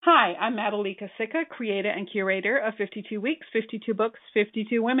Hi, I'm Madalika Sikka, creator and curator of 52 Weeks, 52 Books,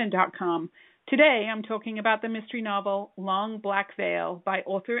 52women.com. Today I'm talking about the mystery novel Long Black Veil by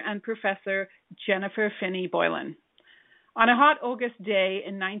author and professor Jennifer Finney Boylan. On a hot August day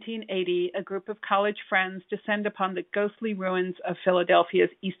in 1980, a group of college friends descend upon the ghostly ruins of Philadelphia's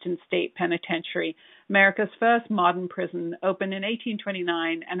Eastern State Penitentiary, America's first modern prison, opened in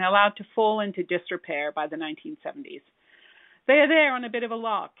 1829 and allowed to fall into disrepair by the 1970s. They are there on a bit of a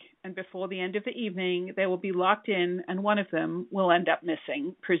lark, and before the end of the evening, they will be locked in, and one of them will end up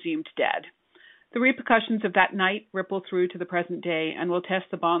missing, presumed dead. The repercussions of that night ripple through to the present day and will test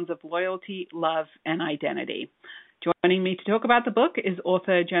the bonds of loyalty, love, and identity. Joining me to talk about the book is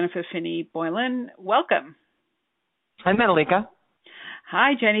author Jennifer Finney Boylan. Welcome. Hi, Madalika.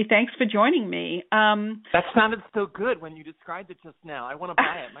 Hi, Jenny. Thanks for joining me. That sounded so good when you described it just now. I want to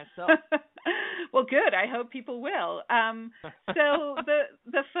buy it myself. Well, good. I hope people will. So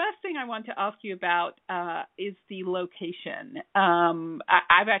the first thing I want to ask you about is the location.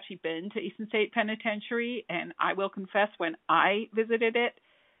 I've actually been to Eastern State Penitentiary, and I will confess when I visited it,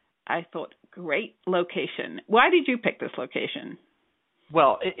 I thought, great location. Why did you pick this location?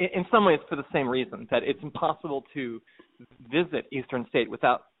 Well, in some ways for the same reason, that it's impossible to visit Eastern State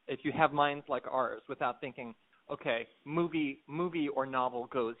without, if you have minds like ours, without thinking, okay, movie or novel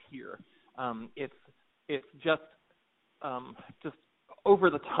goes here. It's just over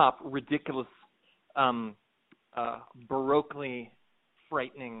the top, ridiculous, baroquely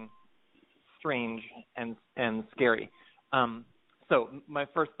frightening, strange, and scary. So my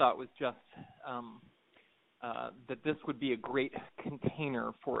first thought was just that this would be a great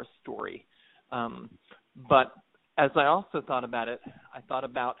container for a story. But as I also thought about it, I thought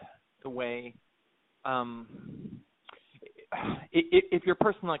about the way, if you're a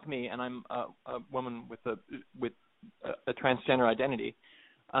person like me, and I'm a woman with a transgender identity,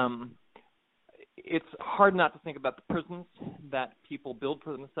 it's hard not to think about the prisons that people build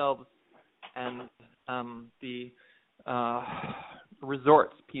for themselves and the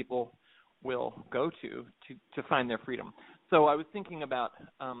resorts people will go to find their freedom. So I was thinking about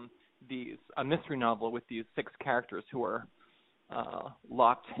a mystery novel with these 6 characters who are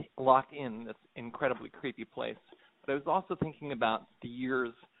locked in this incredibly creepy place. But I was also thinking about the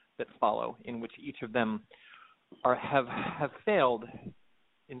years that follow, in which each of them have failed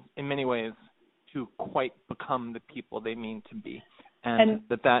in many ways to quite become the people they mean to be. And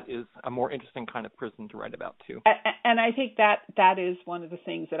that is a more interesting kind of prison to write about, too. And I think that is one of the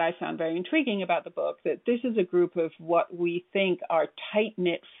things that I found very intriguing about the book, that this is a group of what we think are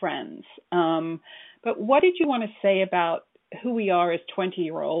tight-knit friends. But what did you want to say about who we are as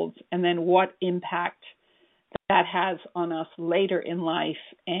 20-year-olds, and then what impact that has on us later in life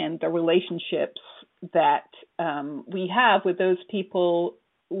and the relationships that we have with those people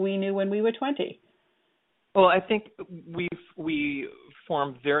we knew when we were 20? Well, I think we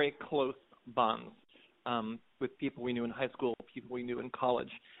formed very close bonds with people we knew in high school, people we knew in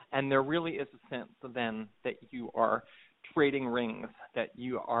college, and there really is a sense then that you are trading rings, that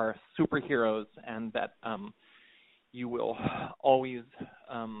you are superheroes, and that you will always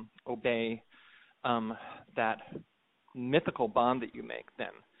obey that mythical bond that you make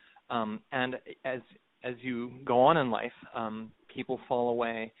then. And as you go on in life, people fall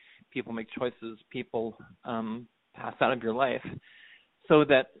away. People make choices, people pass out of your life, so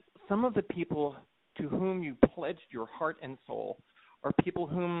that some of the people to whom you pledged your heart and soul are people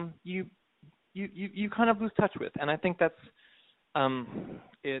whom you kind of lose touch with. And I think that's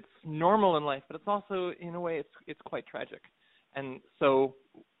it's normal in life, but it's also, in a way, it's quite tragic. And so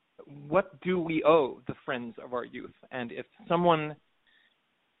what do we owe the friends of our youth? And if someone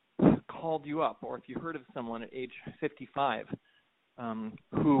called you up, or if you heard of someone at age 55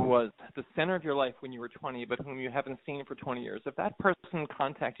 who was the center of your life when you were 20, but whom you haven't seen for 20 years, if that person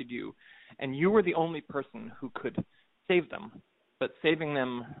contacted you and you were the only person who could save them, but saving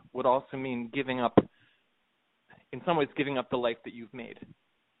them would also mean giving up, in some ways, giving up the life that you've made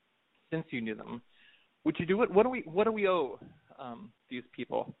since you knew them, would you do it? What do we owe these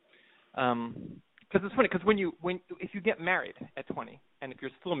people? Because it's funny, because if you get married at 20, and if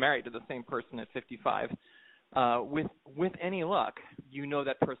you're still married to the same person at 55, with any luck, you know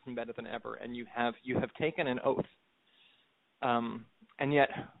that person better than ever, and you have taken an oath. And yet,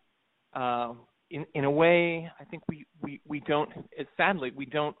 in a way, I think we don't. Sadly, we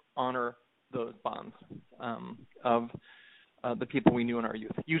don't honor those bonds of the people we knew in our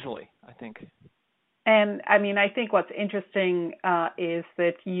youth. Usually, I think. And I mean, I think what's interesting is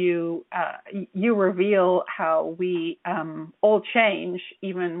that you reveal how we all change,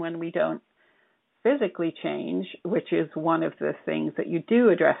 even when we don't physically change, which is one of the things that you do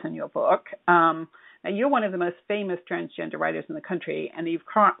address in your book. Now, you're one of the most famous transgender writers in the country, and you've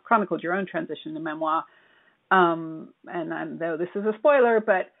chronicled your own transition in the memoir. And I know this is a spoiler,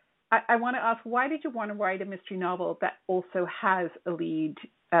 but I want to ask, why did you want to write a mystery novel that also has a lead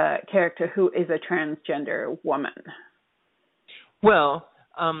character who is a transgender woman? Well,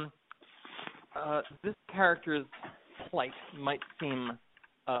 this character's plight might seem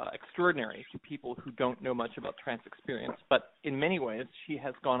extraordinary to people who don't know much about trans experience, but in many ways she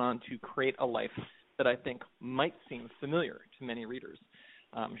has gone on to create a life that I think might seem familiar to many readers.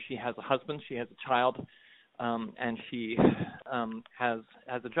 She has a husband, she has a child, and she has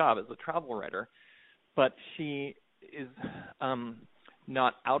a job as a travel writer, but she is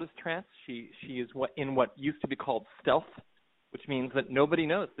not out as trans. She is in what used to be called stealth, which means that nobody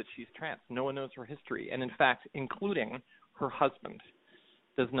knows that she's trans. No one knows her history, and in fact, including her husband,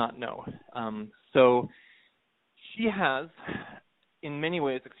 does not know. So she has, in many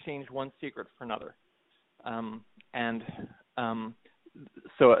ways, exchanged one secret for another,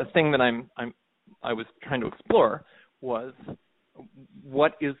 so a thing that I was trying to explore was,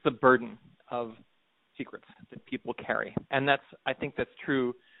 what is the burden of secrets that people carry? And I think that's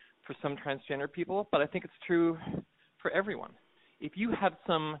true for some transgender people, but I think it's true for everyone. If you have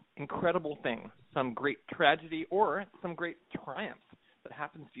some incredible thing, some great tragedy or some great triumph that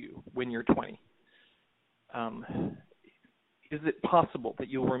happens to you when you're 20, is it possible that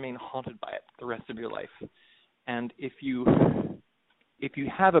you'll remain haunted by it the rest of your life? And if you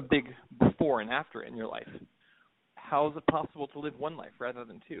have a big before and after in your life, how is it possible to live one life rather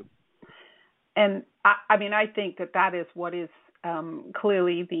than two? And I mean, I think that is what is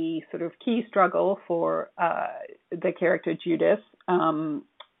clearly the sort of key struggle for the character Judith, who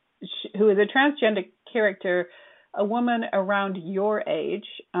is a transgender character, a woman around your age.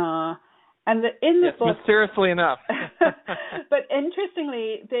 And in the book, mysteriously enough. But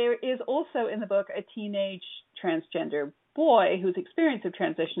interestingly, there is also in the book a teenage transgender boy whose experience of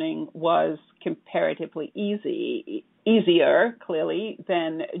transitioning was comparatively easier, clearly,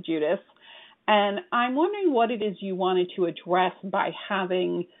 than Judith. And I'm wondering what it is you wanted to address by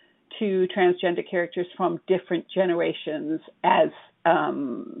having two transgender characters from different generations as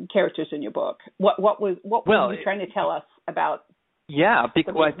characters in your book. What were you trying to tell us about? Yeah,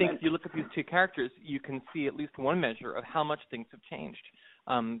 because I think if you look at these two characters, you can see at least one measure of how much things have changed.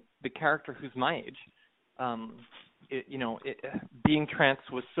 The character who's my age, being trans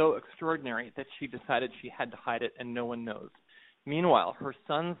was so extraordinary that she decided she had to hide it and no one knows. Meanwhile, her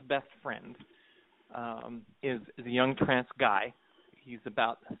son's best friend is a young trans guy. He's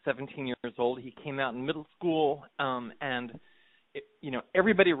about 17 years old. He came out in middle school, and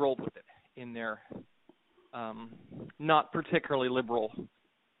everybody rolled with it in their not particularly liberal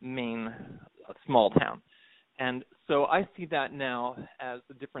Maine small town. And so I see that now as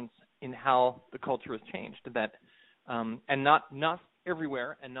the difference in how the culture has changed, that and not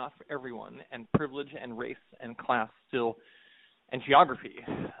everywhere and not for everyone, and privilege and race and class still and geography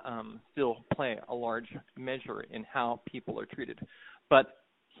still play a large measure in how people are treated. But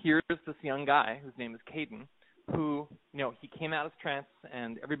here's this young guy whose name is Caden, who, he came out as trans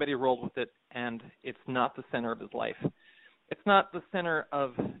and everybody rolled with it, and it's not the center of his life. It's not the center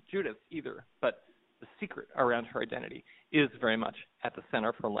of Judith either, but the secret around her identity is very much at the center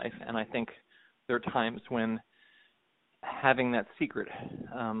of her life. And I think there are times when having that secret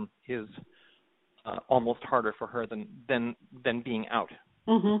is almost harder for her than being out.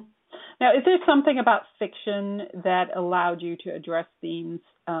 Mm-hmm. Now, is there something about fiction that allowed you to address themes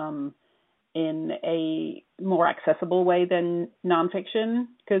in a more accessible way than nonfiction?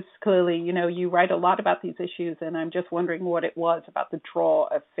 Because clearly, you write a lot about these issues, and I'm just wondering what it was about the draw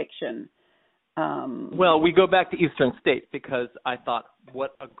of fiction. Well, we go back to Eastern State because I thought,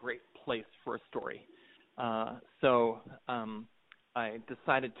 what a great place for a story. So I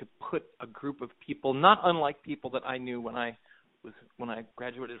decided to put a group of people, not unlike people that I knew when I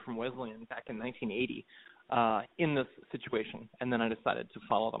graduated from Wesleyan back in 1980, in this situation, and then I decided to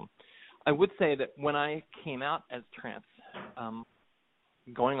follow them. I would say that when I came out as trans,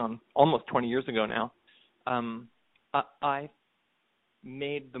 going on almost 20 years ago now, I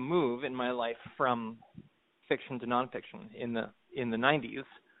made the move in my life from fiction to nonfiction in the 90s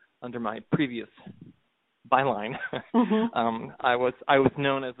under my previous byline. Mm-hmm. I was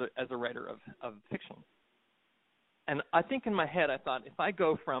known as a writer of fiction, and I think in my head I thought, if I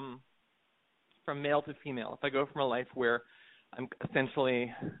go from male to female, if I go from a life where I'm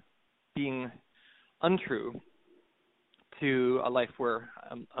essentially being untrue to a life where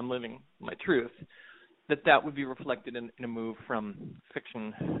I'm living my truth, that would be reflected in a move from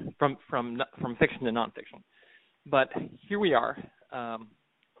fiction from fiction to nonfiction. But here we are,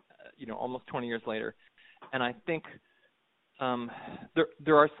 almost 20 years later, and I think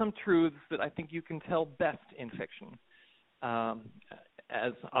there are some truths that I think you can tell best in fiction.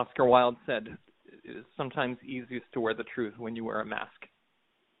 As Oscar Wilde said, it is sometimes easiest to wear the truth when you wear a mask.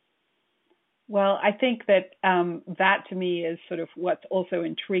 Well, I think that that to me is sort of what's also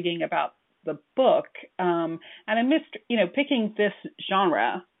intriguing about the book, and picking this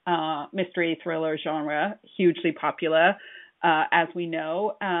genre, mystery thriller genre, hugely popular, as we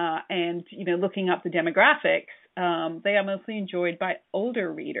know, and looking up the demographics, they are mostly enjoyed by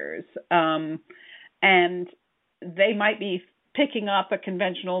older readers, and they might be picking up a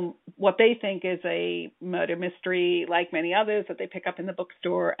conventional, what they think is a murder mystery, like many others that they pick up in the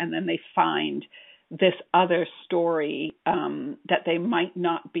bookstore, and then they find this other story that they might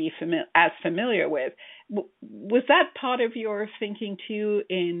not be as familiar with. Was that part of your thinking too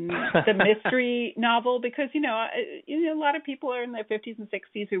in the mystery novel? Because a lot of people are in their 50s and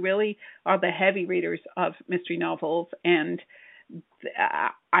 60s who really are the heavy readers of mystery novels, and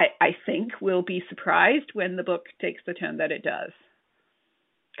I think will be surprised when the book takes the turn that it does.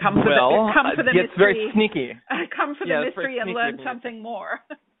 Come for the mystery. It's very sneaky. Come for the mystery and learn something more.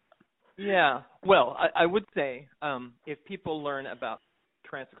 Yeah. Well, I would say if people learn about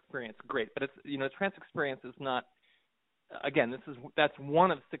trance experience, great. But it's trance experience is not. Again, that's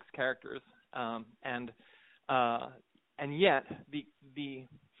one of 6 characters, and yet the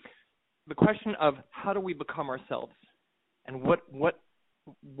question of how do we become ourselves. And what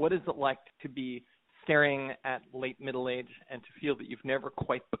is it like to be staring at late middle age and to feel that you've never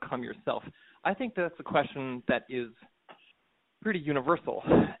quite become yourself? I think that's a question that is pretty universal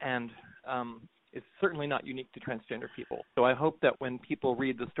and is certainly not unique to transgender people. So I hope that when people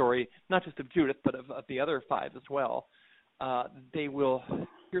read the story, not just of Judith, but of the other 5 as well, they will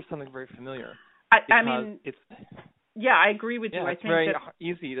hear something very familiar. I agree with you. I it's think very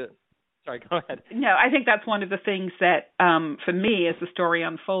easy to... Sorry, go ahead. No, I think that's one of the things that, for me, as the story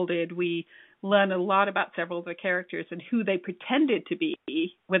unfolded, we learn a lot about several of the characters and who they pretended to be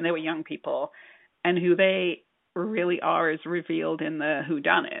when they were young people and who they really are as revealed in the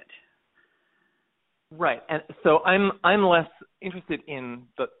whodunit. Right, and so I'm less interested in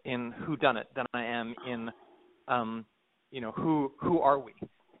whodunit than I am in, who are we?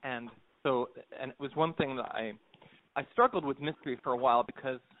 And it was one thing that I struggled with mystery for a while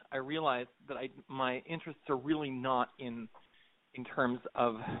because I realized that my interests are really not in terms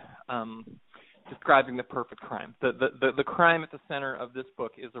of describing the perfect crime. The crime at the center of this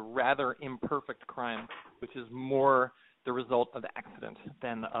book is a rather imperfect crime, which is more the result of accident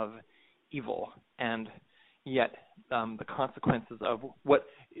than of evil, and yet the consequences of what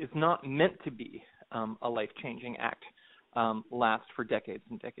is not meant to be a life-changing act last for decades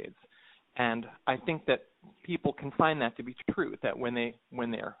and decades. And I think that people can find that to be true, that when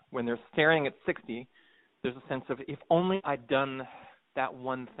they're staring at 60, there's a sense of, if only I'd done that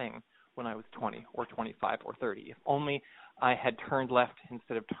one thing when I was 20 or 25 or 30, if only I had turned left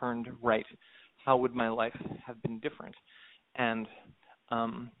instead of turned right, how would my life have been different? And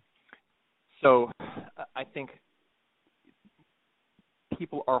so I think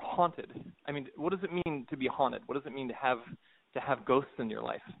people are haunted. I mean, what does it mean to be haunted? What does it mean to have ghosts in your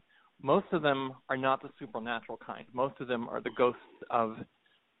life? Most of them are not the supernatural kind. Most of them are the ghosts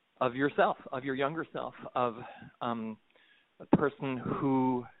of yourself, of your younger self, of a person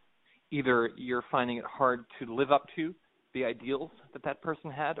who either you're finding it hard to live up to the ideals that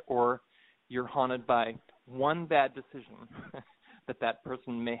person had, or you're haunted by one bad decision that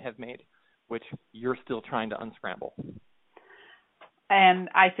person may have made, which you're still trying to unscramble. And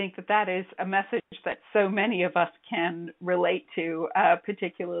I think that is a message that so many of us can relate to,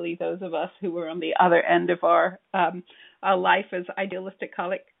 particularly those of us who were on the other end of our life as idealistic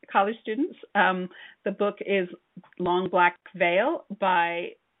college students. The book is Long Black Veil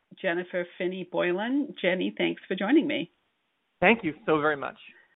by Jennifer Finney Boylan. Jenny, thanks for joining me. Thank you so very much.